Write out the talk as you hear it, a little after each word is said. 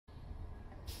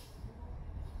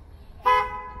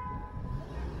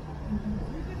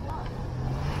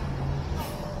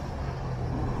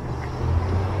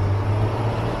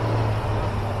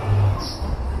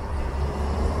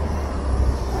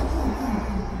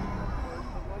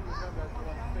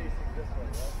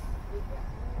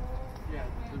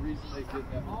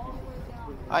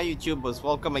Hi YouTubers,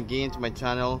 welcome again to my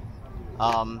channel.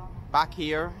 Back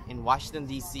here in Washington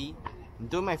DC, I'm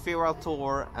doing my farewell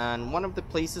tour, and one of the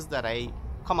places that I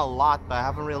come a lot but I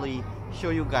haven't really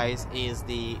shown you guys is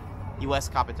the US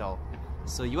Capitol.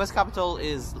 So US Capitol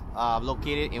is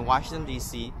located in Washington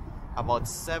DC, about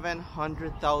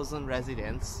 700,000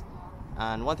 residents,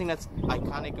 and one thing that's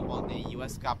iconic about the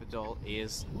US Capitol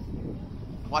is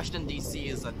Washington DC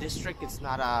is a district, it's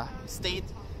not a state.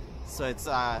 So it's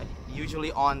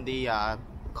usually on the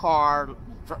car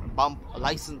bump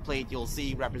license plate you'll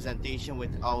see representation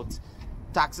without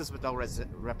taxes, without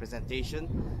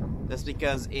representation. That's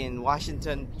because in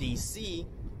Washington DC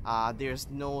there's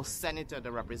no senator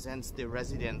that represents the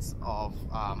residents of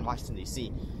Washington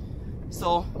DC.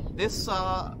 So this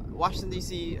Washington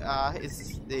DC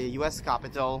is the US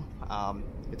Capitol.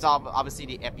 It's obviously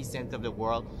the epicenter of the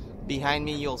world. Behind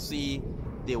me you'll see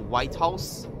the White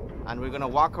House, and we're gonna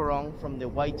walk around from the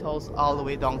White House all the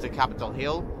way down to Capitol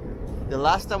Hill. The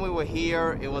last time we were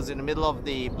here, it was in the middle of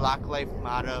the Black Lives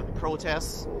Matter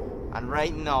protests, and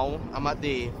right now I'm at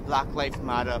the Black Lives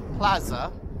Matter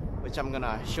Plaza, which I'm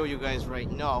gonna show you guys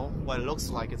right now what it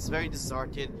looks like. It's very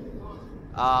deserted.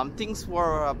 Things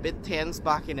were a bit tense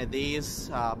back in the days.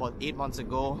 About 8 months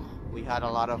ago, we had a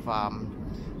lot of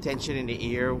tension in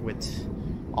the air with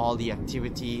all the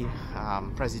activity,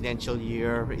 presidential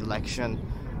year, election,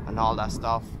 and all that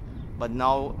stuff. But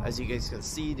now, as you guys can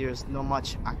see, there's not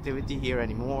much activity here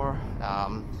anymore.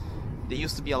 There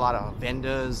used to be a lot of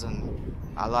vendors and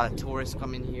a lot of tourists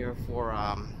coming here for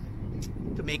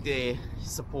to make the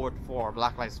support for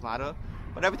Black Lives Matter,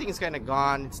 but everything is kind of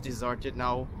gone. It's deserted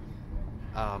now.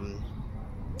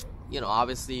 You know,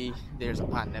 obviously there's a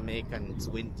pandemic and it's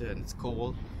winter and it's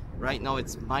cold. Right now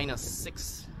it's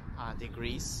 -6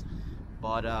 degrees,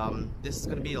 but this is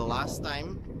gonna be the last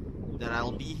time that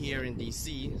I'll be here in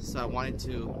DC, so I wanted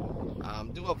to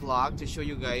do a vlog to show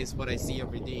you guys what I see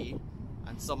every day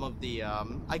and some of the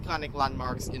iconic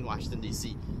landmarks in Washington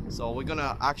DC. So we're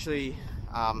gonna actually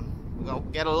we're gonna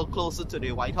get a little closer to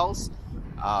the White House,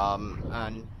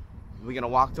 and we're gonna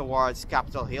walk towards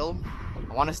Capitol Hill.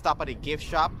 I want to stop at a gift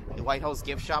shop, the White House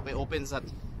gift shop. It opens at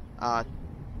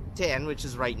 10, which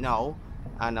is right now,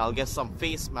 and I'll get some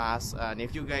face masks. And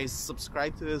if you guys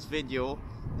subscribe to this video,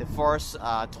 the first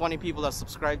 20 people that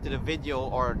subscribe to the video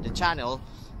or the channel,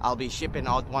 I'll be shipping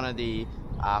out one of the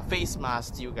face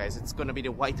masks to you guys. It's going to be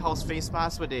the White House face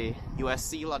mask with the US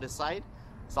seal on the side,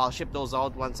 so I'll ship those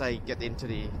out once I get into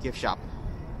the gift shop.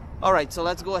 Alright, so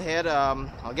let's go ahead.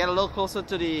 I'll get a little closer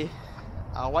to the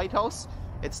White House.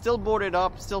 It's still boarded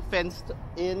up, still fenced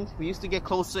in. We used to get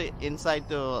closer inside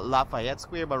to Lafayette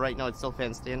Square, but right now it's still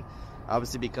fenced in,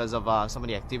 obviously because of some of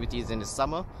the activities in the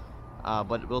summer.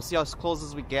 But we'll see how close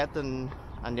as we get, and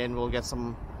then we'll get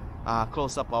some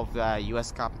close-up of the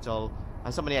US Capitol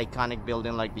and some of the iconic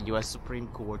building like the US Supreme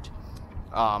Court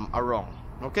around.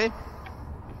 Okay?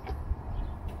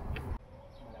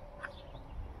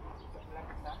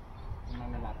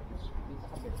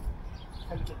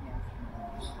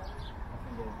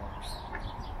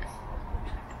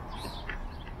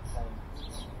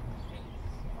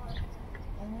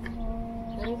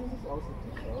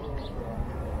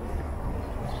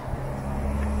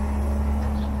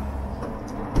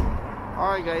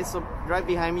 Alright guys, so right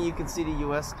behind me you can see the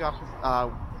US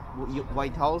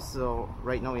White House. So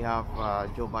right now we have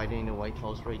Joe Biden in the White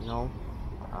House right now.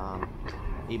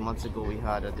 8 months ago we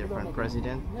had a different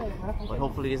president, but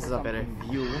hopefully this is a better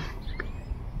view.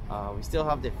 We still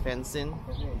have the fencing,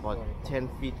 about 10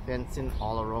 feet fencing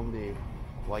all around the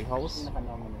White House,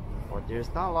 but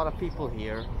there's not a lot of people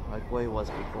here like what it was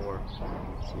before,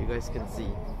 so you guys can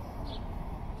see.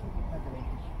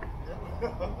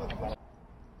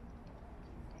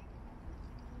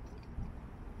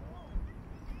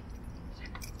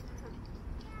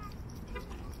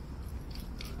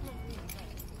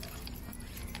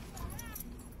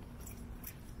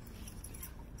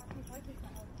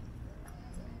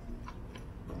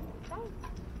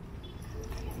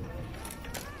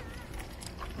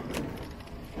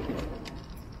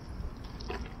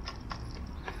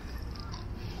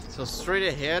 So straight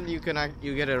ahead you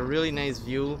get a really nice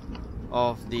view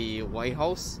of the White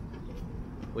House,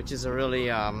 which is a really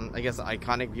I guess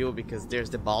iconic view because there's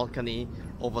the balcony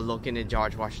overlooking the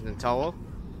George Washington Tower.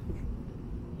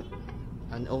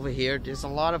 And over here there's a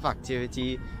lot of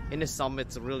activity. In the summer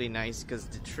it's really nice because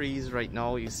the trees right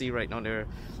now, you see right now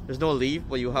there's no leaf,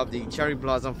 but you have the Cherry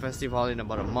Blossom Festival in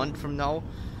about a month from now.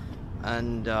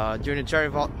 And during the Cherry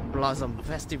Blossom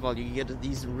Festival you get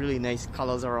these really nice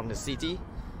colors around the city.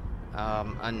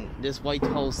 And this White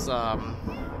House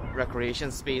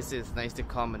recreation space is nice to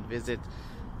come and visit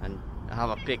and have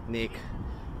a picnic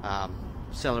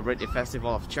celebrate the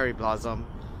festival of cherry blossom.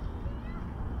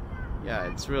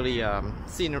 Yeah, it's really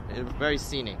very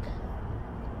scenic.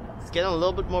 It's getting a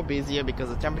little bit more busier because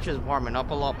the temperature is warming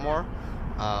up a lot more.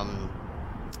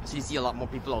 So you see a lot more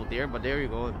people out there. But there you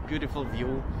go, beautiful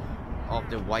view of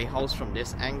the White House from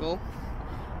this angle.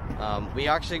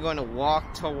 We're actually going to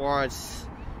walk towards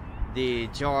the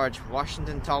George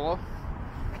Washington Tower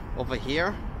over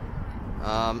here,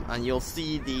 and you'll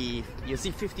see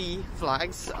 50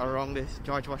 flags around the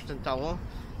George Washington Tower.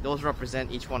 Those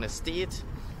represent each one a state.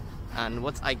 And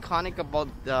what's iconic about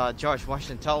the George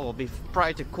Washington Tower,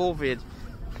 prior to COVID,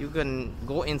 you can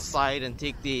go inside and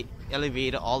take the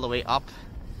elevator all the way up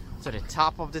to the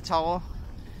top of the tower,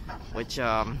 which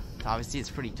obviously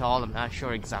it's pretty tall. I'm not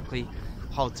sure exactly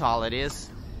how tall it is,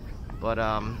 but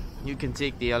you can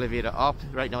take the elevator up.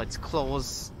 Right now it's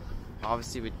closed,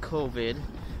 obviously with COVID.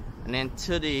 And then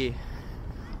to the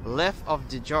left of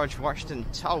the George Washington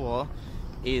Tower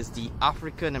is the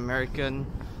African American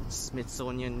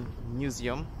Smithsonian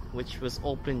Museum, which was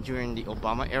opened during the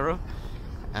Obama era.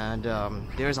 And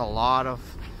there's a lot of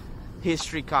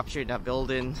history captured in that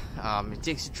building. It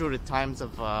takes you through the times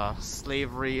of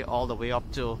slavery all the way up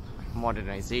to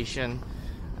modernization.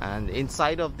 And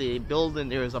inside of the building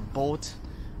there is a boat,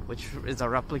 which is a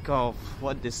replica of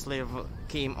what the slave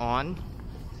came on.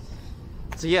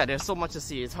 So yeah, there's so much to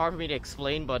see. It's hard for me to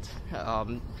explain, but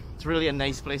it's really a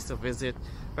nice place to visit.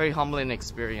 Very humbling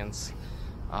experience.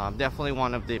 Definitely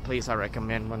one of the places I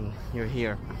recommend when you're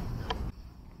here.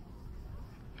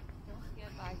 Don't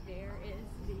forget, back there is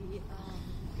the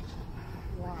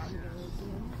War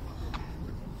Museum.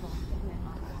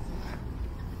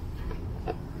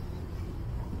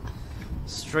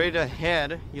 Straight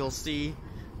ahead, you'll see,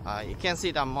 you can't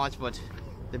see that much, but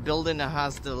the building that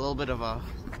has the little bit of a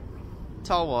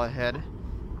tower ahead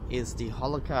is the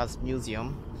Holocaust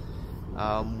Museum,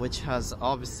 which has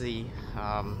obviously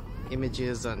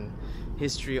images and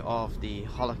history of the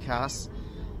Holocaust,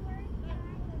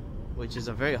 which is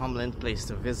a very humbling place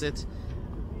to visit.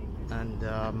 And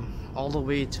all the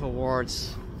way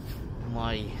towards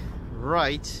my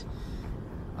right,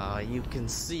 you can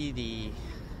see the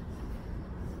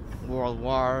World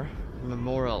War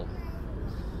Memorial,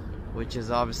 which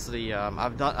is obviously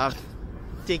I've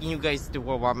taken you guys to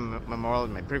World War Memorial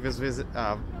in my previous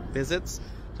visits.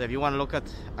 So if you want to look at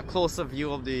a closer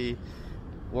view of the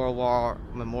World War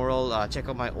Memorial, check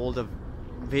out my older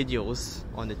videos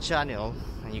on the channel,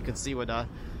 and you can see what that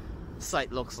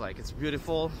site looks like. It's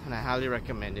beautiful, and I highly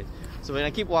recommend it. So we're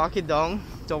gonna keep walking down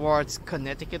towards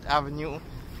Connecticut Avenue.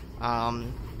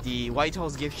 The White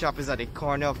House gift shop is at the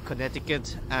corner of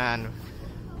Connecticut and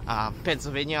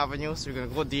Pennsylvania Avenue, so we're gonna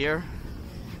go there,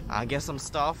 get some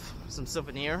stuff, some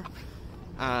souvenir,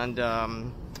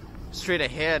 and straight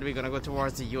ahead we're gonna go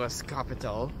towards the US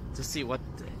Capitol to see what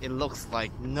it looks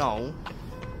like now,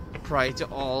 prior to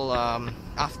all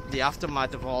the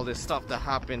aftermath of all this stuff that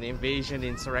happened, the invasion, the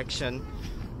insurrection.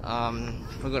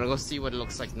 We're gonna go see what it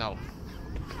looks like now.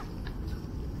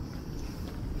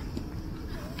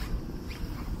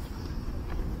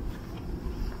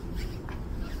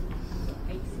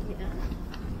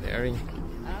 Very. I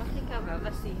don't think I've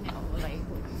ever seen it overlay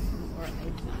or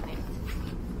eggs on it.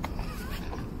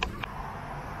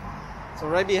 So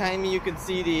right behind me you can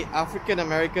see the African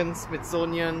American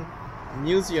Smithsonian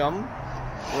Museum,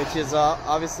 which is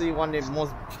obviously one of the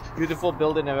most beautiful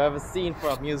buildings I've ever seen for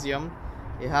a museum.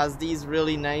 It has these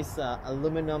really nice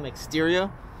aluminum exterior,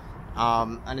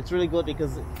 and it's really good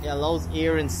because it allows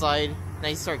air inside,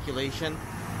 nice circulation,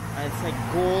 and it's like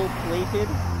gold plated,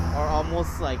 or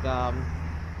almost like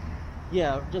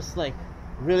yeah, just like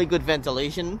really good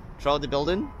ventilation throughout the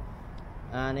building.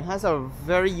 And it has a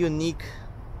very unique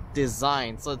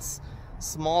design, so it's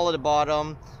small at the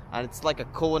bottom and it's like a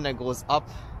cone that goes up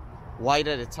wide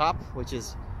at the top, which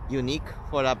is unique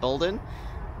for that building.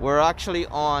 We're actually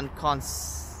on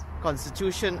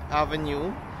Constitution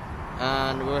Avenue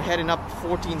and we're heading up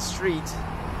 14th Street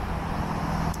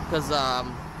because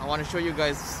I want to show you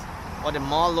guys what the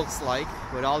mall looks like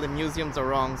with all the museums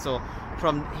around. So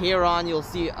from here on you'll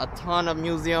see a ton of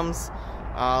museums,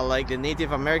 like the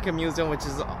Native American Museum, which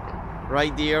is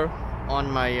right there on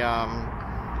my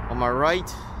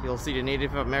right. You'll see the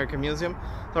Native American Museum.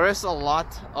 So there's a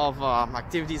lot of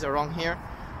activities around here.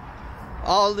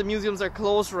 All the museums are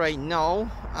closed right now.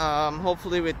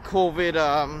 Hopefully with COVID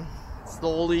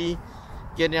slowly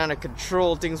getting under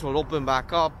control, things will open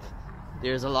back up.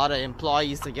 There's a lot of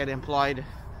employees that get employed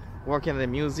working at the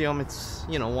museum. It's,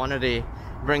 you know, one of the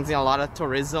brings in a lot of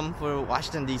tourism for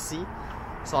Washington DC.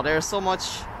 So there's so much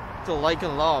to like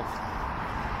and love.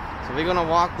 So we're gonna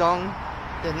walk down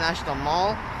the National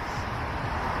Mall.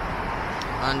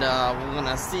 and we're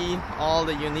gonna see all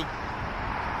the unique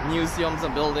museums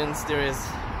and buildings there is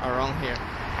around here.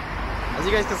 As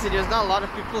you guys can see, there's not a lot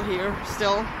of people here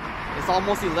still. It's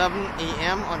almost 11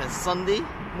 a.m. on a Sunday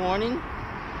morning.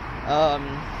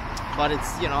 But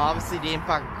it's, you know, obviously the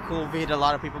impact of COVID, a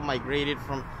lot of people migrated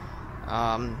from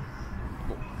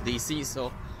DC,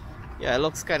 so yeah, it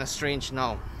looks kind of strange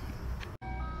now.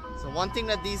 So one thing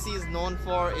that DC is known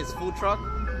for is food truck.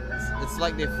 It's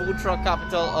like the food truck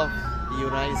capital of the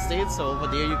United States. So over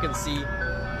there you can see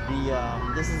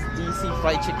the this is DC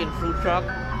fried chicken food truck.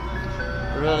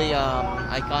 Really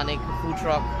iconic food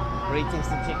truck, great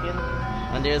tasting chicken.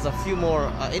 And there's a few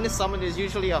more. In the summer there's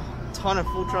usually a ton of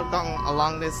food truck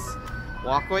along this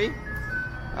walkway.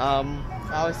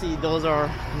 Obviously those are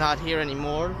not here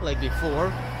anymore like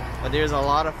before, but there's a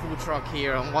lot of food truck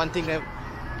here. And one thing that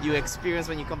you experience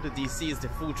when you come to DC is the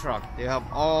food truck. They have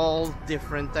all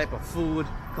different type of food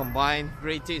combined,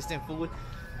 great tasting food,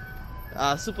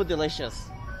 super delicious.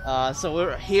 So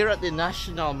we're here at the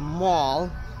National Mall.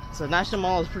 So National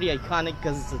Mall is pretty iconic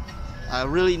because it's a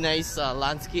really nice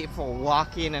landscape for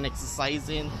walking and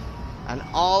exercising, and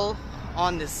all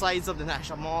on the sides of the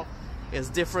National Mall is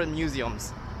different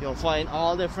museums. You'll find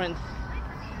all different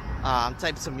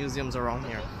types of museums around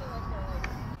here.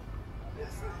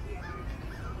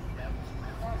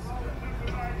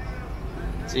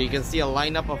 So you can see a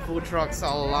lineup of food trucks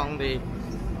all along the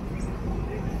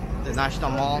National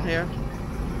Mall here.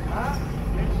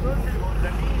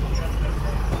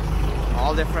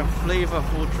 All different flavor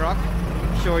food truck.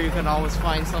 I'm sure you can always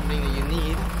find something that you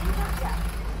need.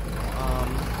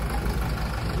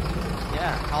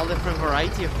 Yeah, all different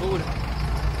variety of food.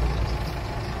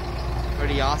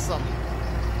 Pretty awesome.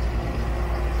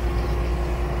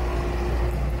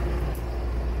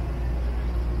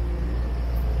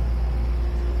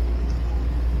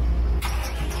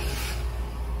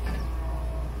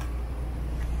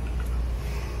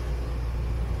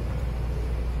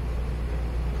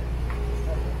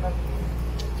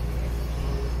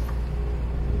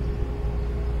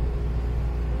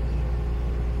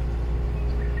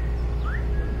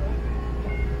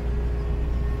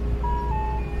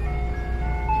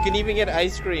 You can even get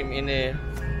ice cream in the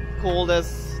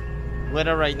coldest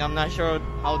weather right now. I'm not sure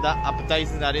how that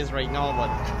appetizing that is right now,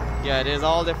 but yeah, there's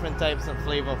all different types of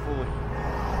flavor food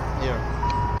here.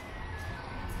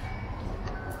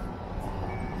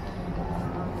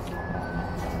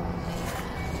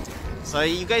 So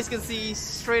you guys can see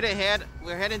straight ahead,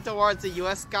 we're heading towards the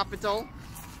US Capitol.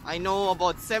 I know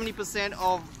about 70%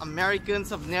 of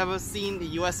Americans have never seen the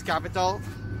US Capitol.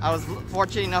 I was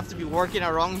fortunate enough to be working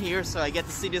around here, so I get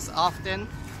to see this often.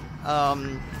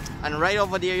 And right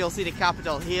over there you'll see the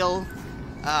Capitol Hill,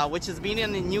 which has been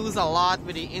in the news a lot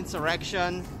with the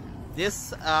insurrection.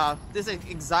 This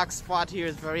exact spot here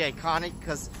is very iconic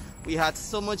because we had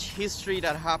so much history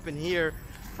that happened here,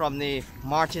 from the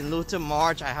Martin Luther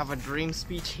March, I Have a Dream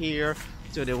speech here,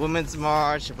 to the Women's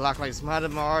March, the Black Lives Matter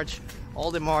March.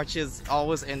 All the marches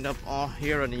always end up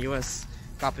here on the US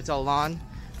Capitol lawn.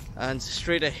 And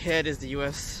straight ahead is the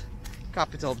US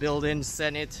Capitol building,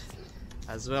 Senate,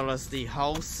 as well as the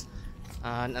House.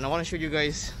 And I want to show you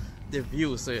guys the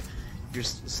view. So you're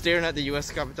staring at the US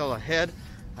Capitol ahead,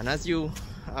 and as you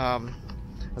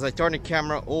as I turn the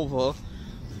camera over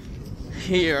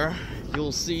here,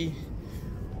 you'll see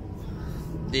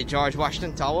the George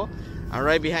Washington Tower, and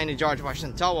right behind the George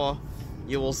Washington Tower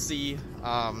you will see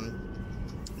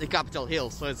the Capitol Hill.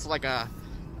 So it's like a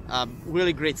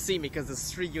really great scene because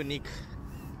it's three unique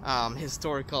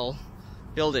historical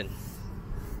building.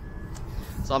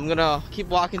 So I'm gonna keep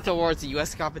walking towards the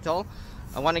US Capitol.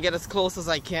 I want to get as close as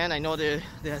I can. I know there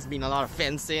has been a lot of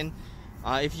fencing.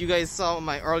 If you guys saw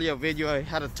my earlier video, I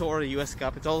had a tour of the US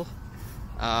Capitol,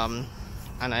 and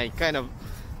I kind of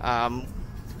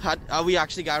we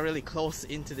actually got really close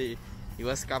into the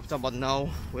US Capitol, but now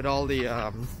with all the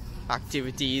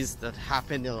activities that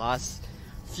happened in the last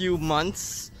few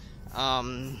months,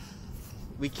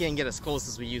 we can't get as close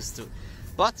as we used to,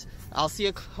 but I'll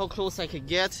see how close I could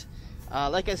get.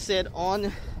 Like I said,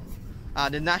 on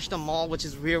the National Mall, which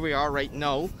is where we are right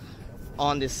now,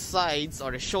 on the sides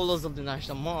or the shoulders of the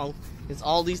National Mall is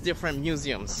all these different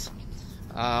museums.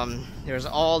 There's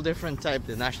all different types.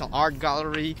 The National Art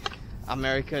Gallery,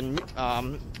 American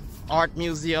Art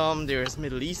Museum, there's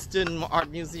Middle Eastern Art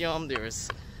Museum, there's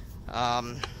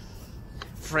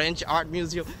French Art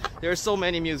Museum. There are so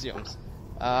many museums,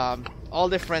 all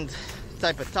different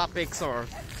type of topics or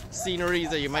sceneries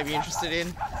that you might be interested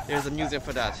in. There's a museum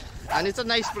for that, and it's a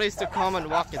nice place to come and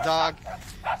walk your dog,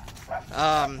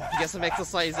 get some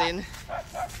exercise in.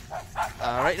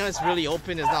 Right now it's really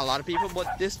open, there's not a lot of people,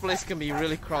 but this place can be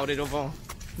really crowded over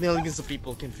millions of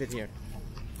people can fit here.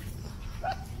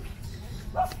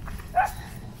 But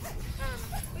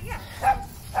yeah,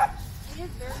 it is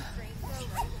very strange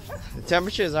though, right? The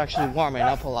temperature is actually warming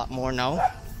up a lot more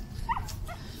now,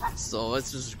 so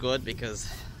it's just good because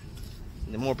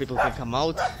the more people can come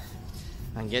out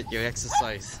and get your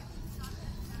exercise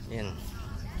in.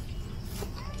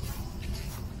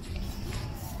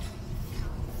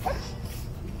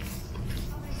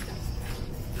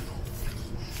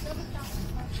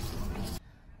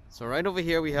 So right over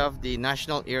here we have the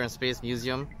National Air and Space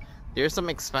Museum. There's some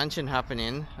expansion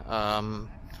happening,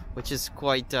 which is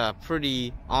quite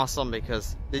pretty awesome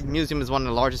because the museum is one of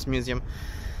the largest museums,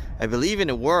 I believe, in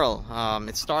the world.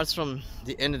 It starts from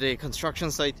the end of the construction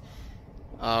site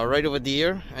right over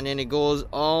there, and then it goes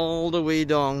all the way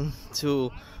down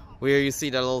to where you see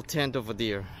that little tent over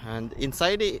there. And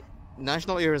inside the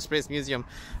National Air and Space Museum,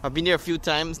 I've been there a few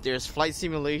times. There's flight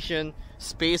simulation,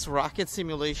 space rocket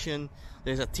simulation.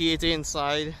 There's a theater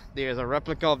inside. There's a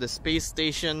replica of the space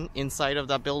station inside of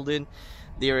that building.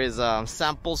 There is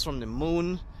samples from the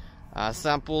moon,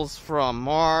 samples from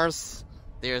Mars.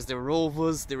 There's the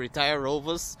rovers, the retired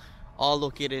rovers, all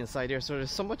located inside there. So there's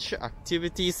so much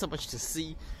activity, so much to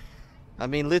see. I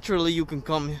mean, literally you can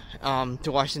come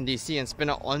to Washington DC and spend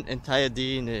an entire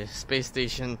day in the space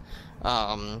station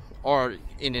or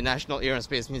in the National Air and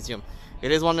Space Museum.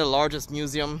 It is one of the largest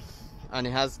museums, and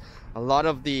it has a lot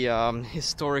of the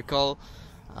historical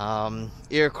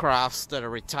aircrafts that are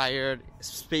retired,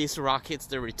 space rockets,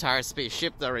 the retired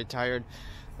spaceship that are retired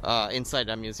inside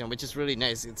that museum, which is really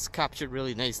nice. It's captured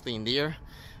really nicely in there.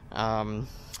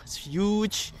 It's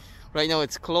huge. Right now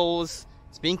it's closed.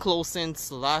 It's been closed since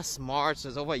last March.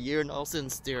 It's over a year now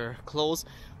since they're closed,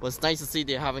 but it's nice to see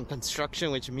they're having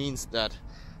construction, which means that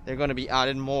they're going to be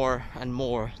adding more and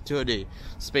more to the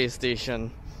space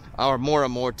station, or more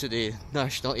and more to the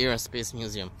National Air and Space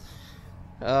Museum.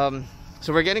 So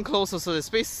we're getting closer. So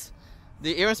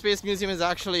the Air and Space Museum is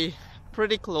actually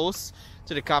pretty close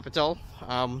to the Capitol.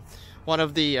 One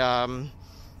of the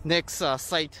next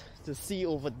site to see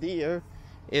over there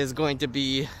is going to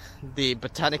be the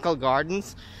Botanical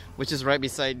Gardens, which is right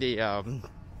beside the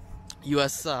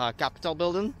US Capitol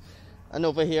building. And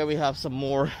over here we have some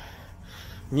more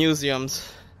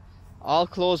museums, all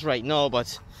closed right now,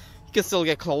 but you can still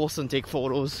get close and take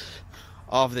photos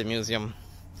of the museum.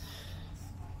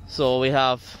 So we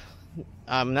have,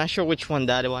 I'm not sure which one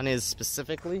that one is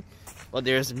specifically, but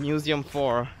there's a museum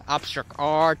for abstract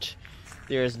art,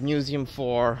 there's museum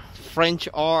for French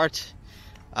art,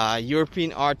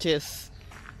 European artists,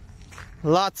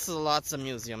 lots of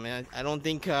museum. I don't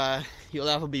think you'll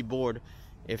ever be bored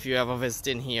if you ever visit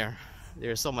in here.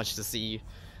 There's so much to see,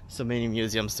 so many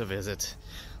museums to visit.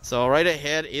 So right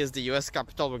ahead is the US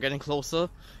Capitol. We're getting closer.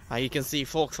 You can see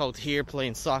folks out here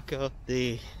playing soccer.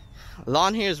 The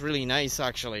lawn here is really nice,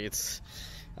 actually. It's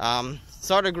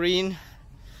sort of green,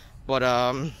 but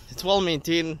it's well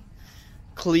maintained,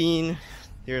 clean.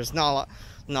 There's not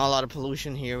a lot of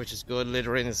pollution here, which is good.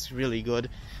 Littering is really good,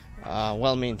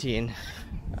 well maintained.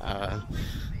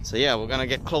 So yeah, we're gonna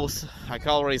get close. I can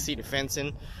already see the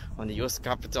fencing on the US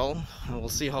Capitol, and we'll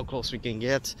see how close we can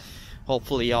get.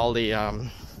 Hopefully all the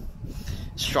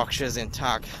structures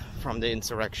intact from the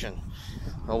insurrection,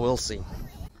 but we'll see.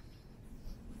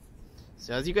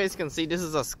 So as you guys can see, this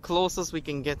is as close as we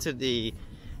can get to the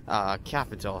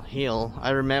Capitol Hill.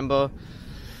 I remember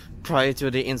prior to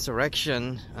the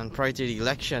insurrection and prior to the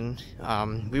election,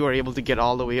 we were able to get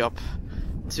all the way up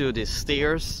to the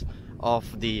stairs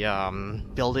of the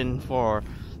building for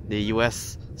the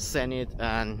US Senate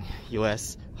and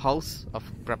US House of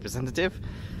Representatives.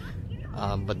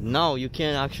 But now you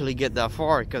can't actually get that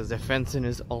far because the fencing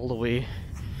is all the way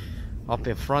up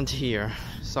in front here.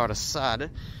 Sort of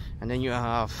sad. And then you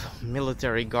have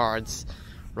military guards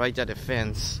right at the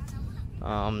fence.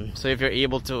 So if you're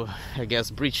able to, I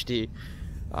guess, breach the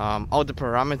outer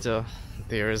perimeter,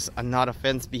 there's another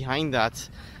fence behind that,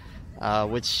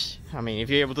 which, I mean, if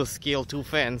you're able to scale 2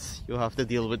 fences, you have to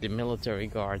deal with the military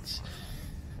guards,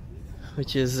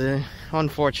 which is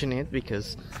unfortunate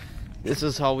because this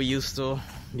is how we used to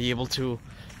be able to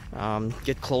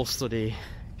get close to the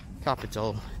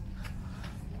Capitol.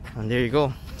 And there you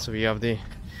go. So we have the,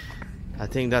 I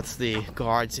think that's the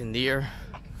guards in there,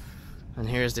 and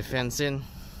here's the fencing.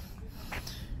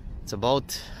 It's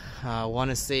about I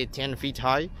want to say 10 feet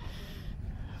high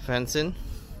fencing,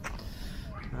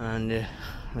 and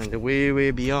the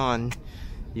way beyond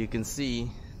you can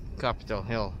see Capitol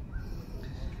Hill.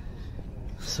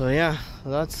 So yeah,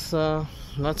 that's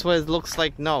what it looks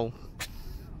like now.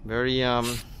 Very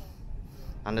and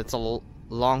it's a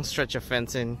long stretch of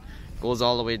fencing, goes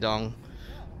all the way down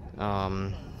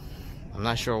I'm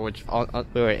not sure which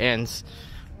where it ends,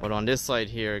 but on this side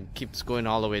here it keeps going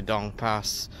all the way down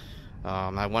past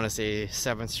I want to say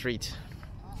 7th Street,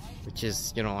 which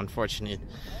is, you know, unfortunate.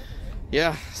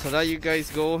 Yeah, so there you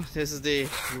guys go. This is the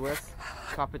US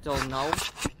Capitol now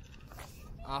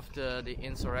after the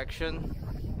insurrection,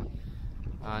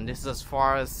 and this is as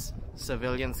far as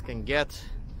civilians can get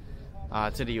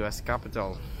to the US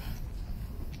Capitol.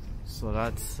 So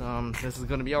that's this is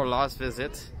going to be our last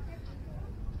visit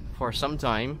for some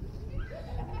time,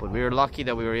 but we were lucky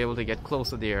that we were able to get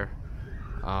closer there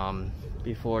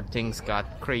before things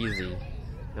got crazy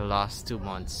the last 2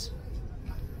 months.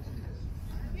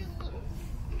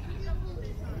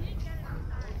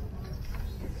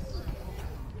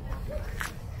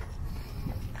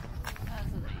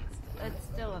 It's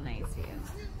still a nice view.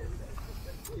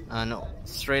 And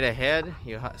straight ahead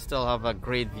you still have a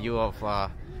great view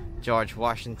of George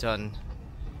Washington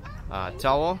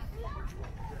Tower,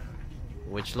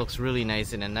 which looks really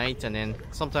nice in the night, and then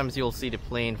sometimes you'll see the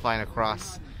plane flying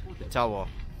across the tower,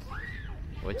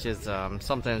 which is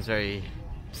sometimes very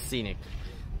scenic.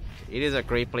 It is a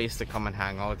great place to come and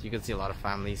hang out. You can see a lot of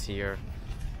families here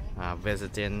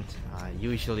visiting.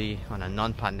 Usually on a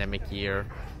non-pandemic year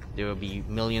there will be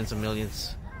millions and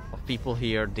millions of people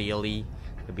here daily.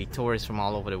 There'll be tourists from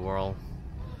all over the world,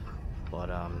 but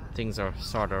things are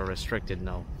sort of restricted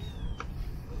now.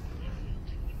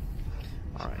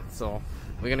 Alright, so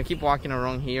we're gonna keep walking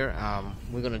around here.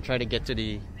 We're gonna try to get to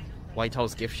the White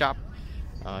House gift shop.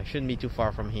 Shouldn't be too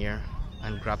far from here,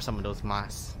 and grab some of those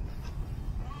masks.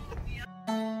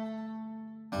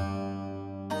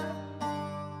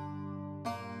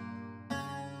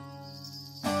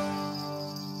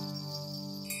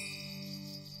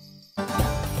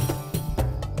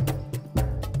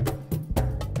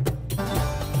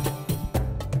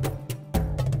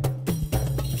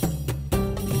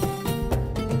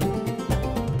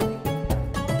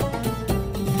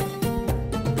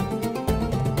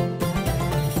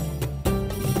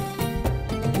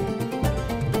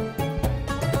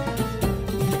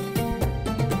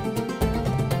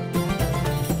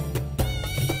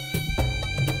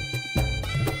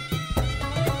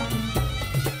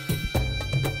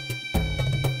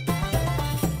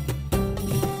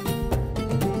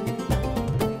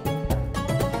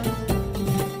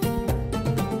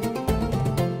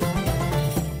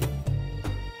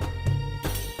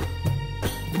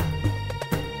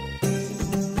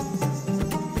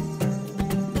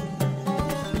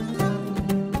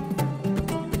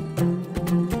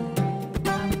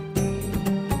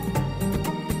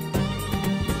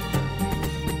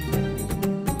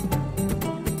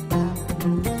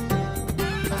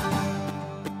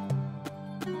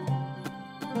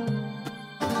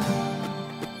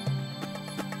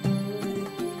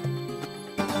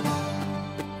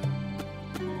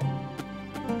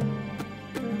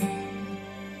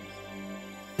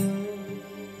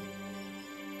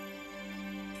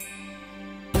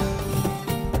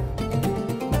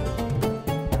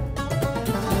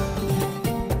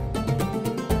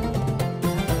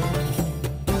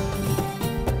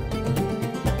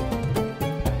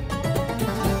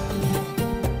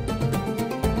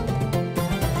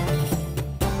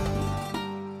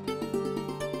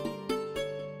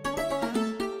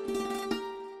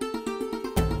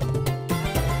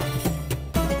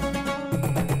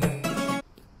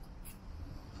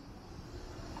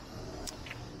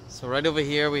 So right over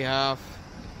here we have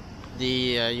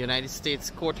the United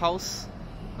States Courthouse.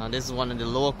 This is one of the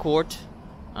lower court,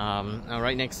 and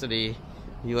right next to the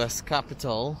US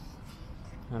Capitol.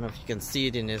 I don't know if you can see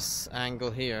it in this angle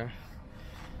here.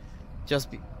 Just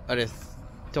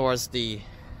towards the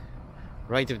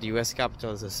right of the US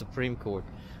Capitol is the Supreme Court,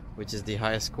 which is the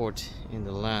highest court in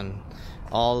the land.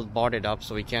 All boarded up,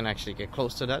 so we can't actually get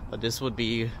close to that, but this would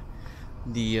be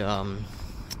the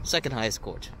second highest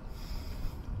court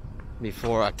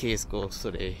before a case goes to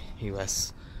the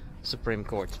US Supreme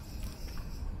Court.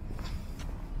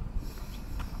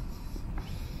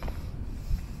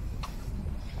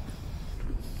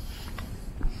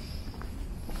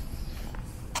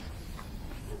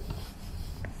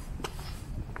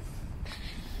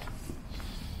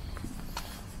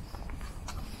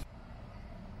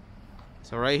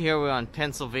 So right here we're on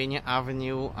Pennsylvania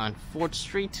Avenue on 4th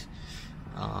Street.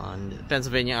 On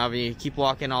Pennsylvania Avenue, keep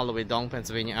walking all the way down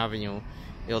Pennsylvania Avenue,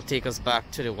 it'll take us back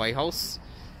to the White House.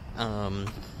 And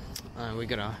we're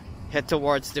gonna head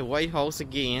towards the White House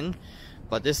again,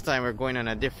 but this time we're going on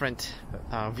a different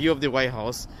view of the White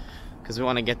House, because we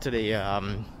want to get to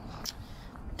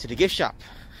the gift shop,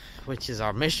 which is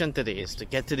our mission today, is to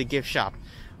get to the gift shop.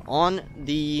 On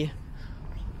the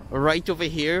right over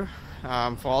here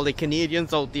for all the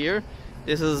Canadians out there.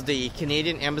 This is the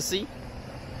Canadian Embassy.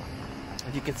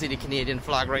 If you can see the Canadian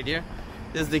flag right here.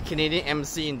 This is the Canadian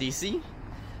Embassy in DC.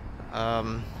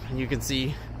 And you can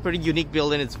see pretty unique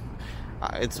building.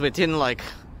 It's within like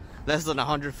less than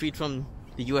 100 feet from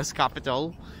the US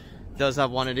Capitol. It does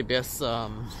have one of the best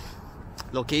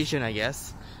location, I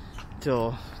guess,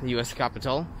 to the US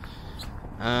Capitol.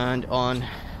 And on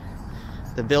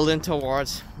the building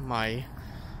towards my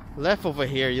left over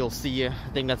here, you'll see I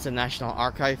think that's the National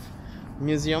Archive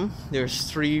Museum. There's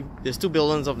two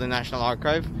buildings of the National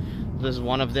Archive. There's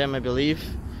one of them, I believe.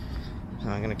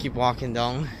 I'm gonna keep walking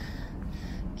down,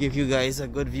 give you guys a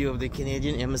good view of the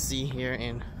Canadian Embassy here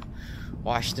in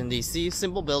Washington DC.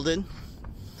 Simple building.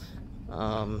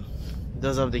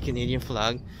 Does have the Canadian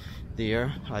flag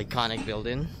there. Iconic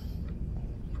building.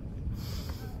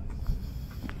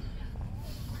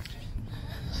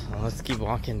 So let's keep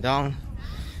walking down.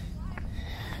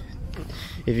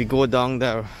 If you go down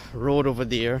the road over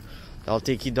there, that'll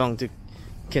take you down to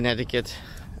Connecticut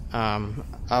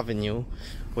Avenue,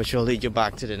 which will lead you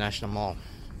back to the National Mall.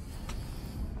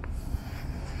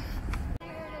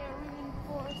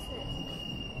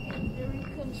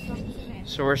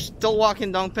 So we're still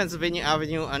walking down Pennsylvania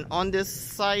Avenue, and on this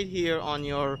side here on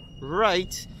your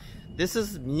right, this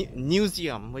is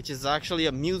Newseum, which is actually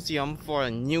a museum for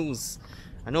news.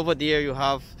 And over there you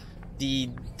have the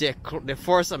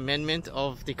First Amendment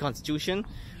of the Constitution,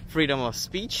 freedom of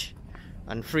speech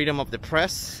and freedom of the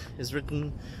press is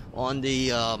written on the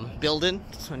building,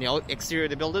 on the exterior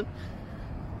of the building.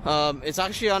 It's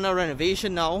actually under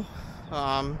renovation now,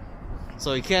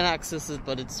 so you can't access it,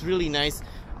 but it's really nice.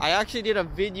 I actually did a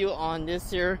video on this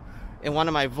here in one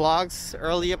of my vlogs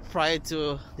earlier prior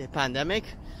to the pandemic,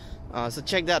 so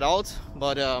check that out.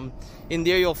 But in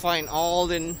there you'll find all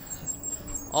the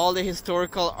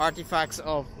historical artifacts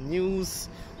of news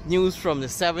from the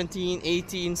 17th,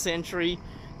 18th century,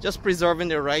 just preserving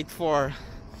the right for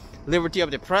liberty of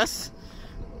the press.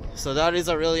 So that is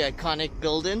a really iconic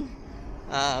building.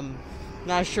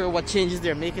 Not sure what changes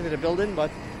they're making to the building,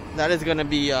 but that is going to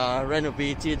be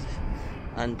renovated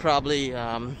and probably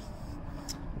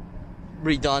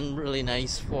redone really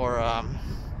nice for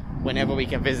whenever we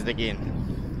can visit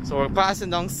again. So we're passing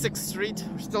down 6th Street,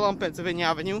 we're still on Pennsylvania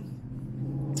Avenue.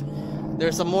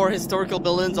 There's some more historical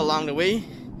buildings along the way.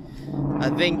 I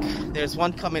think there's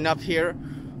one coming up here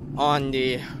on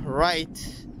the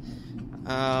right,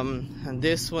 and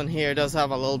this one here does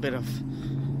have a little bit of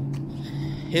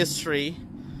history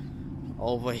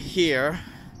over here.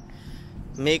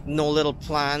 Make no little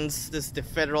plans. This is the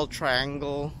Federal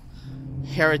Triangle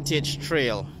Heritage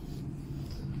Trail,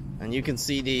 and you can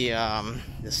see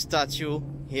the statue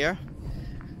here,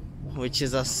 which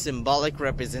is a symbolic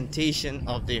representation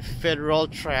of the Federal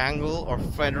Triangle or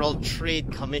Federal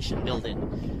Trade Commission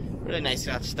building. Really nice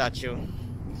statue.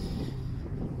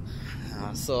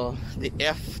 So the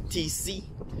FTC,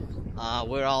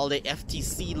 where all the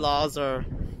FTC laws are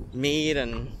made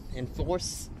and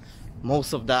enforced,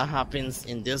 most of that happens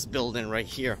in this building right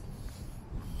here.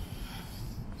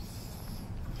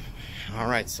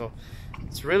 Alright, so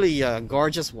it's really a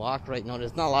gorgeous walk right now.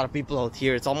 There's not a lot of people out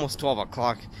here. It's almost 12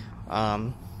 o'clock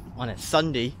on a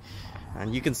Sunday,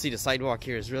 and you can see the sidewalk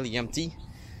here is really empty.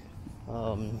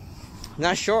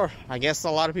 Not sure, I guess a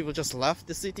lot of people just left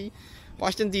the city.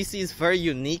 Washington DC is very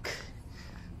unique.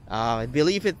 I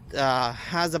believe it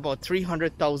has about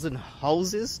 300,000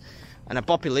 houses and a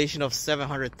population of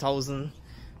 700,000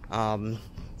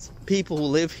 people who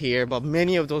live here, but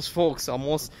many of those folks,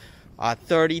 almost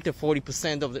 30 to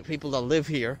 40% of the people that live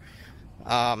here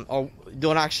or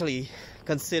don't actually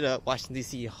consider Washington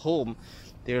DC home.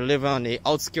 They live on the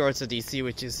outskirts of DC,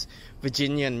 which is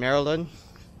Virginia and Maryland,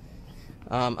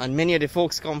 and many of the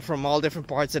folks come from all different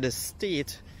parts of the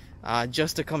state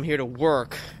just to come here to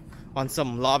work on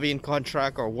some lobbying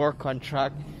contract or work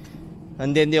contract,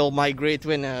 and then they'll migrate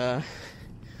when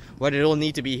they don't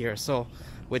need to be here. So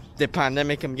with the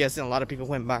pandemic, I'm guessing a lot of people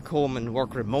went back home and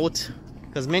work remote,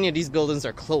 because many of these buildings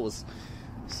are closed,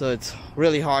 so it's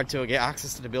really hard to get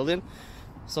access to the building.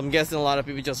 So I'm guessing a lot of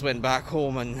people just went back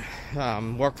home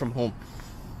and work from home.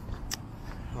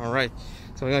 Alright,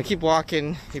 so we're gonna keep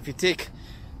walking. If you take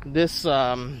this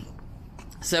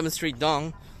 7th Street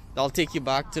down, that'll take you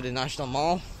back to the National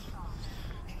Mall.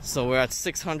 So we're at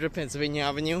 600 Pennsylvania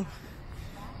Avenue.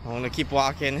 I'm gonna keep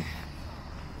walking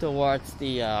towards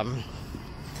the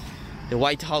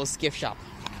White House gift shop.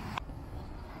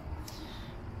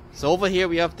 So over here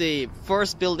we have the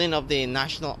first building of the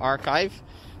National Archive,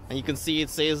 and you can see it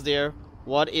says there,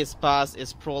 "What is past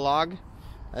is prologue."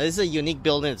 This is a unique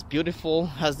building. It's beautiful,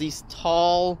 has these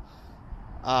tall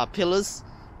pillars,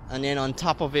 and then on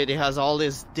top of it, it has all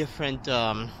this different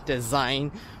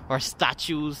design or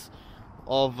statues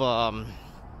of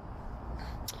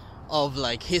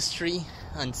like history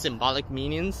and symbolic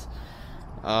meanings.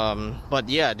 But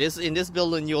yeah, in this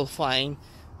building you'll find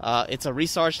it's a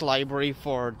research library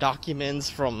for documents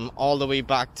from all the way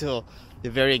back to the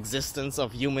very existence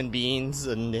of human beings,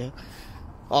 and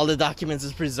all the documents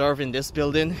is preserved in this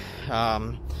building.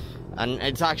 And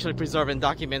it's actually preserving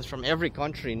documents from every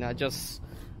country, not just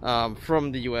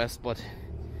from the US, but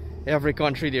every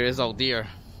country there is out there.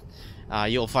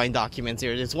 You'll find documents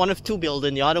here. It's one of two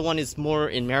buildings. The other one is more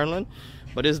in Maryland,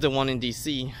 but this is the one in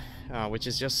DC, which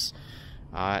is just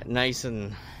nice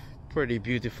and pretty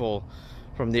beautiful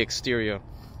from the exterior.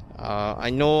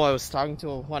 I know I was talking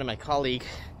to one of my colleagues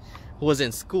who was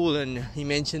in school, and he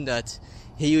mentioned that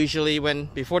he usually,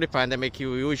 before the pandemic, he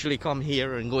would usually come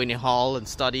here and go in the hall and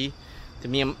study, to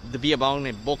be about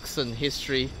in books and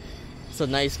history. It's a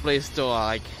nice place to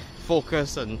like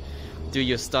focus and do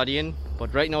your studying.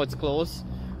 But right now it's closed.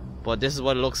 But this is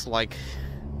what it looks like,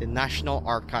 the National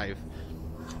Archive.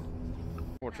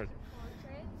 Portrait.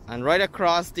 And right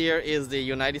across there is the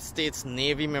United States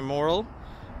Navy Memorial.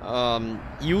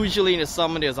 Usually in the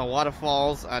summer there's a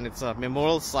waterfalls, and it's a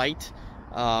memorial site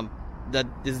that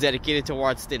is dedicated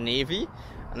towards the Navy.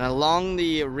 And along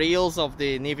the rails of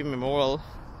the Navy Memorial,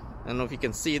 I don't know if you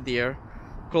can see it there,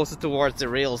 closer towards the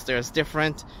rails, there's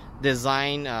different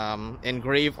design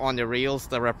engraved on the rails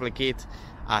that replicate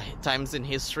times in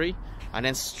history. And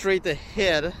then straight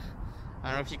ahead, I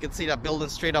don't know if you can see that building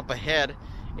straight up ahead,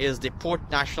 is the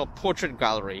National Portrait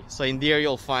Gallery. So in there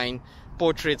you'll find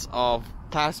portraits of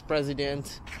past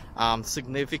presidents,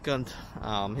 significant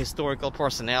historical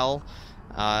personnel.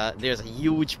 There's a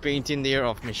huge painting there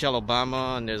of Michelle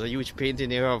Obama, and there's a huge painting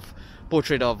there of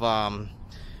portrait of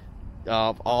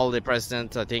all the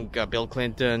presidents. I think Bill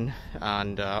Clinton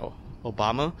and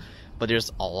Obama. But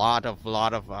there's a lot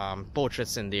of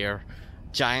portraits in there,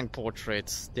 giant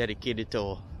portraits dedicated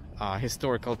to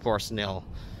historical personnel.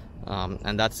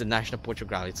 And that's the National Portrait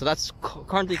Gallery. So that's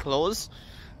currently closed,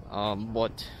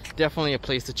 but definitely a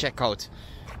place to check out.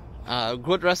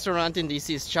 Good restaurant in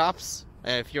DC is Chops.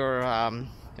 If you're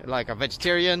like a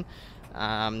vegetarian,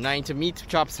 not into meat,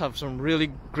 Chops have some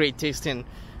really great tasting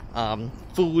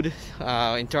food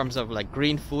in terms of like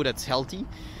green food that's healthy.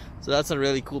 So that's a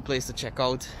really cool place to check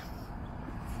out.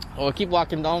 We'll keep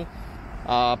walking down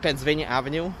Pennsylvania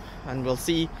Avenue, and we'll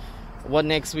see what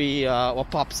next what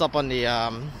pops up on the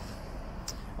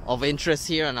of interest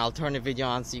here, and I'll turn the video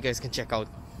on so you guys can check out.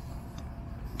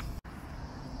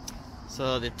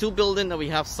 So the two buildings that we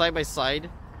have side by side,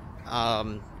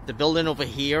 the building over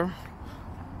here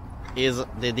is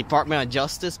the Department of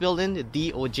Justice building, the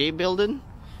DOJ building,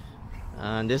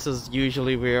 and this is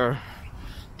usually where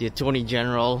the Attorney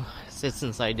General sits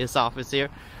inside this office here.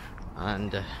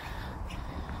 And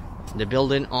the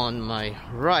building on my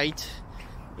right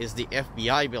is the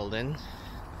FBI building,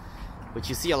 which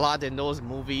you see a lot in those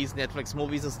movies, Netflix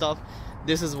movies and stuff.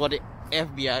 This is what the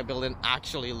FBI building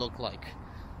actually looked like.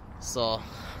 So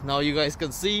now you guys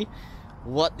can see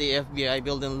what the FBI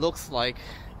building looks like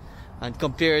and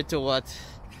compare it to what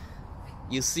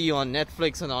you see on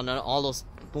Netflix and on all those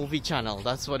movie channels.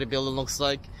 That's what the building looks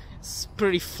like. It's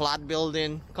pretty flat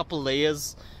building, couple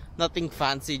layers, nothing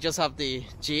fancy. Just have the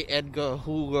J. Edgar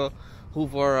Hoover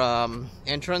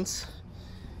entrance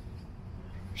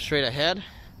straight ahead.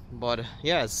 But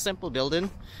yeah, it's a simple building.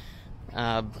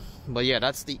 But yeah,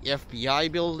 that's the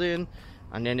FBI building,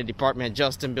 and then the Department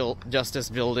of Justice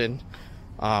building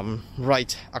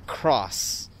right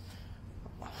across,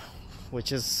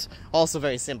 which is also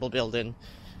very simple building.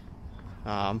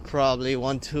 Probably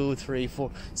 1, 2, 3,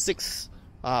 4, 6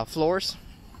 floors,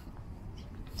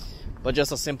 but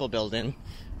just a simple building,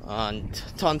 and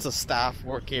tons of staff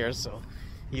work here. So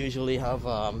usually have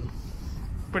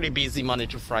pretty busy Monday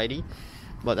to Friday,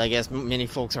 but I guess many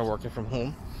folks are working from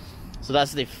home. So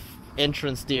that's the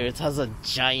entrance there. It has a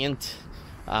giant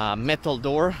metal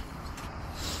door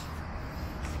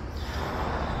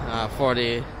for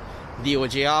the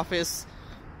DOJ office.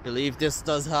 I believe this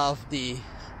does have the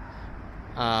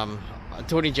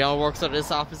Attorney General works at this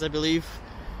office, I believe.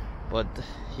 But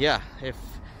yeah, if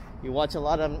you watch a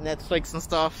lot of Netflix and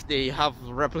stuff, they have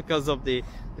replicas of the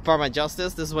Department of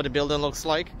Justice. This is what the building looks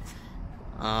like.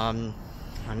 And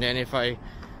then if I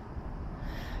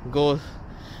go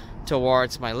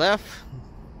towards my left,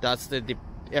 that's the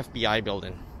FBI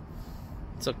building.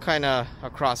 So kind of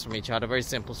across from each other, very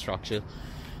simple structure.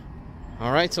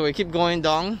 Alright, so we keep going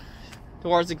down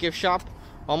towards the gift shop,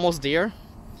 almost there.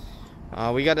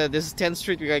 This is 10th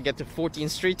Street, we gotta get to 14th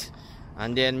Street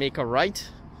and then make a right.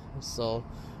 So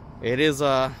It is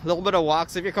a little bit of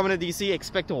walks. If you're coming to DC,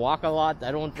 expect to walk a lot.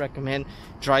 I don't recommend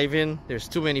driving. There's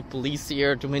too many police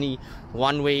here, too many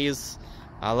one-ways,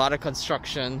 a lot of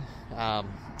construction.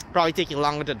 Probably take you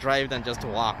longer to drive than just to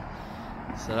walk.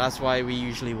 So that's why we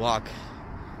usually walk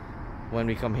when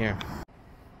we come here.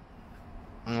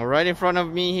 Right in front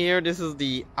of me here, this is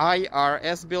the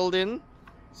IRS building.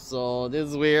 So this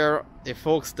is where the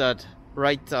folks that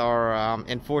write or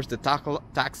enforce the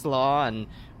tax law and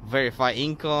verify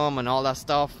income and all that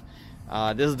stuff.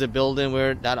 This is the building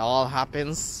where that all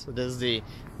happens. This is the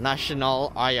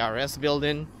National IRS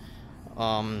building.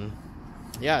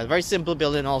 Yeah, very simple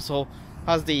building. Also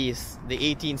has the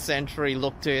 18th century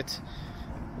look to it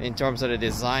in terms of the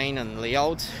design and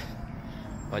layout.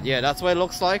 But yeah, that's what it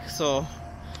looks like. So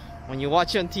when you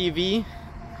watch on TV,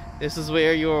 this is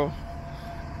where a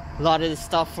lot of the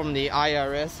stuff from the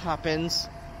IRS happens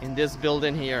in this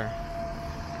building here.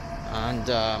 And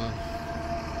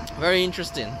very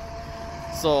interesting.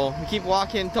 So we keep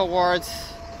walking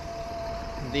towards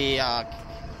the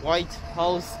White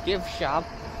House gift shop.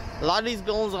 A lot of these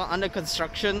buildings are under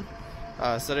construction,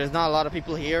 so there's not a lot of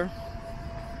people here,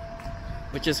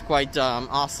 which is quite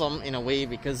awesome in a way,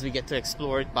 because we get to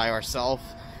explore it by ourselves.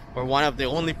 We're one of the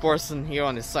only person here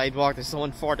on the sidewalk. There's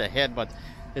someone far ahead, but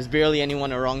there's barely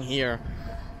anyone around here.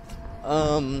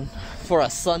 For a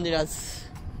Sunday, that's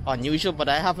unusual, but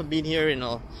I haven't been here in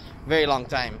a very long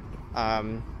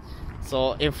time.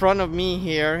 So in front of me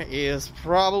here is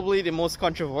probably the most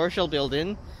controversial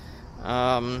building.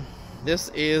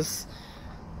 This is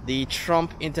the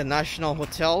Trump International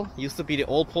Hotel. Used to be the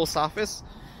old post office.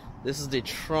 This is the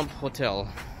Trump Hotel,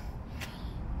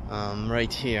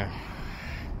 right here.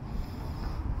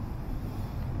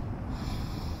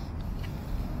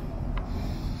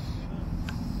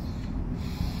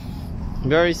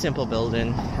 Very simple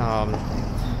building.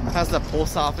 Has the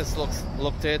post office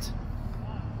look to it.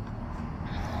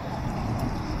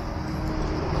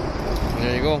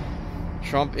 There you go,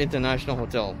 Trump International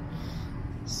Hotel.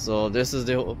 So this is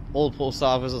the old post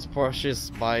office. Was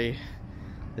purchased by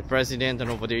the president, and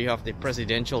over there you have the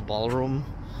presidential ballroom.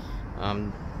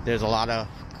 There's a lot of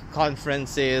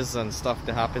conferences and stuff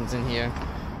that happens in here,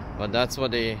 but that's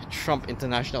what the Trump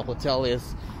International Hotel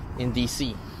is in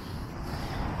DC.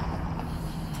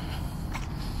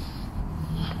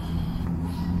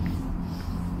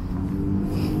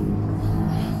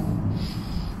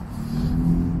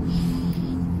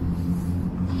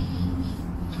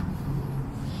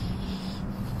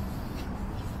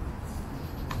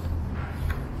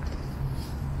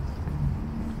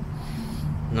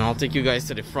 Now I'll take you guys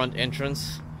to the front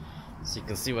entrance so you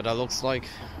can see what that looks like.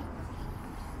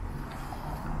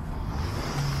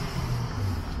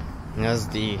 It has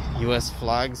the US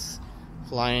flags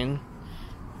flying,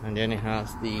 and then it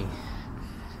has the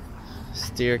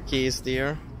staircase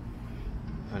there,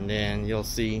 and then you'll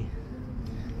see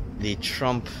the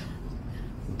Trump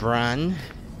brand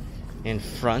in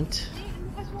front.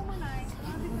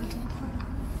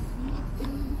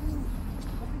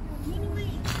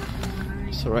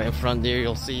 So right in front there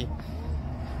you'll see,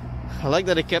 I like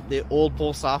that they kept the old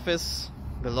post office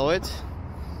below it,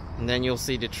 and then you'll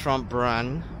see the Trump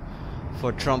brand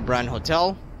for Trump Brand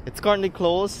Hotel. It's currently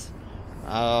closed,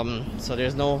 so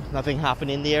there's nothing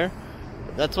happening there.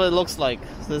 That's what it looks like.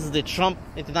 So this is the Trump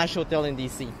International Hotel in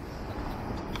DC.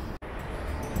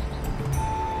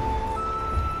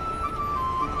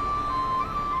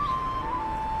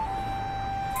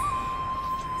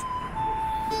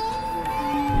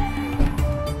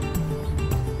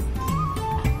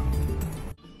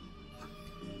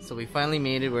 So we finally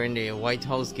made it. We're in the White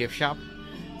House gift shop,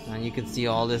 and you can see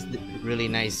all this really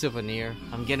nice souvenir.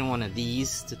 I'm getting one of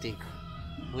these to take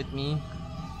with me.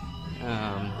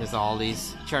 There's all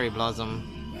these cherry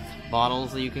blossom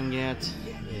bottles that you can get.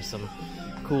 There's some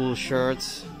cool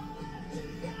shirts.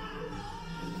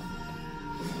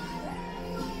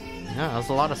 Yeah, there's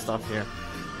a lot of stuff here.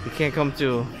 You can't come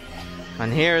to.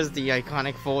 And here's the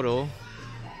iconic photo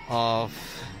of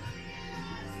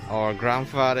our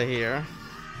grandfather here.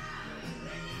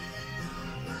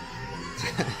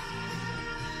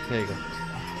 There you go.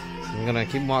 I'm gonna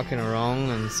keep walking around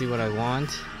and see what I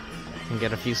want and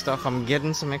get a few stuff. I'm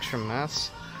getting some extra masks,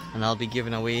 and I'll be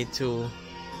giving away to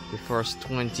the first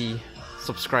 20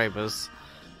 subscribers.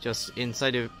 Just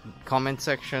inside the comment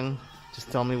section, just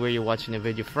tell me where you're watching the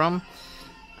video from,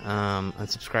 and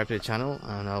subscribe to the channel,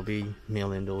 and I'll be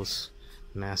mailing those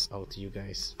masks out to you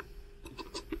guys.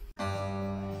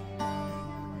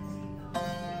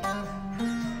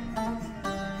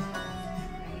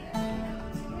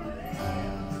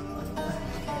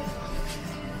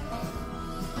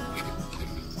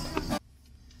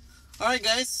 Alright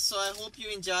guys, so I hope you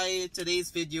enjoyed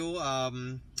today's video.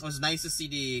 It was nice to see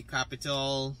the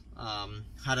Capitol.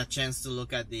 Had a chance to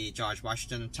look at the George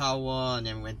Washington Tower, and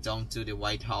then went down to the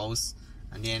White House.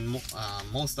 And then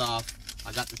most of,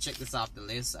 I got to check this off the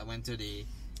list. I went to the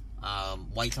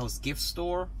White House gift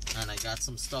store, and I got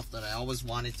some stuff that I always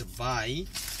wanted to buy.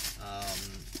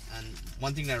 And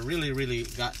one thing that I really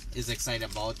is excited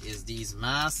about is these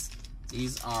masks.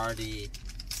 These are the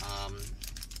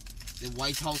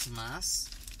White House masks.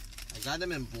 I got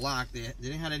them in black. They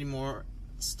didn't have any more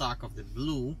stock of the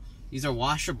blue. These are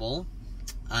washable,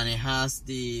 and it has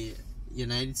the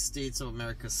United States of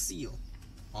America seal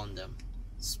on them.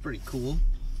 It's pretty cool.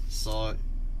 So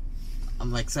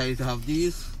I'm excited to have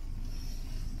these.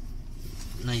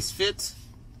 Nice fit.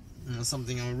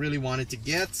 Something I really wanted to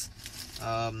get.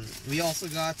 We also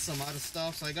got some other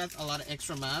stuff. So I got a lot of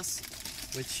extra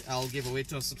masks, which I'll give away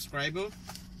to a subscriber.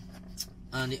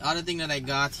 And the other thing that I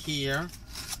got here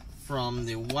from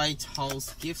the White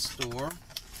House gift store,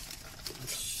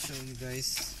 let's show you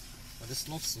guys what this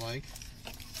looks like,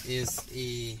 is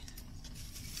a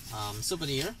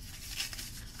souvenir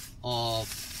of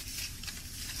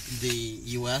the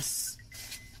US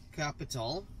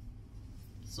Capitol.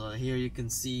 So here you can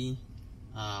see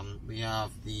we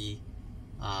have the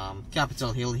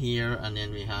Capitol Hill here, and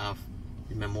then we have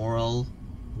the memorial,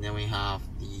 and then we have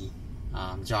the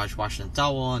George Washington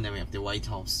Tower, and then we have the White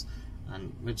House.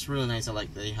 And it's really nice. I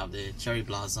like they have the cherry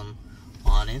blossom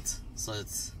on it, so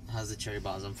it has the cherry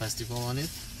blossom festival on it.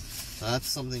 So that's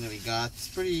something that we got. It's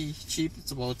pretty cheap.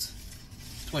 It's about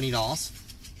 $20.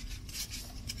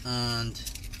 And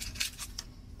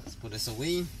let's put this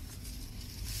away.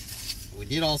 We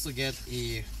did also get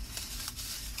a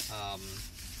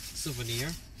souvenir.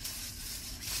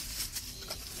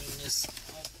 Bring this up.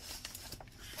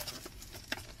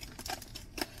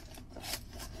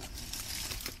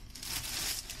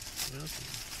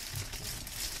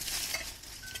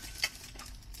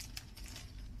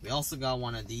 We also got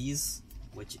one of these,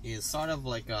 which is sort of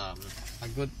like a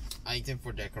good item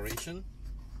for decoration.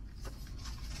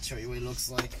 I'll show you what it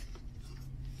looks like.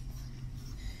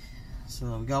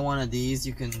 So we got one of these.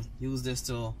 You can use this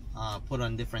to put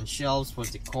on different shelves for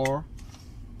decor.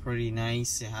 Pretty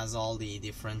nice. It has all the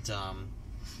different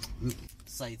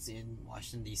sites in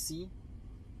Washington DC.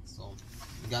 So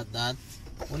we got that.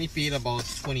 Only paid about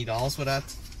 $20 for that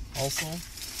also.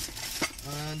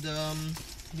 And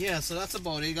yeah, so that's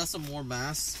about it. Got some more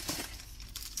masks.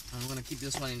 I'm gonna keep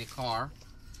this one in the car.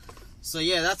 So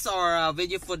yeah, that's our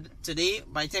video for today.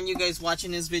 By the time you guys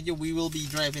watching this video, we will be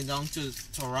driving down to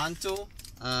Toronto,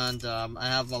 and I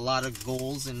have a lot of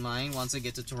goals in mind. Once I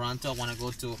get to Toronto, I want to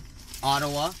go to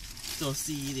Ottawa to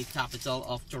see the capital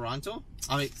of Toronto.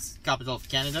 I mean, capital of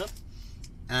Canada.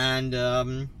 And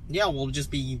yeah, we'll just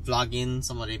be vlogging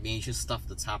some of the major stuff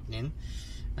that's happening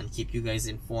and keep you guys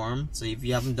informed. So if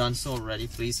you haven't done so already,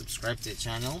 please subscribe to the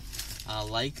channel,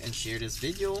 like and share this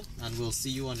video, and we'll see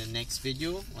you on the next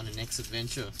video, on the next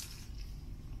adventure.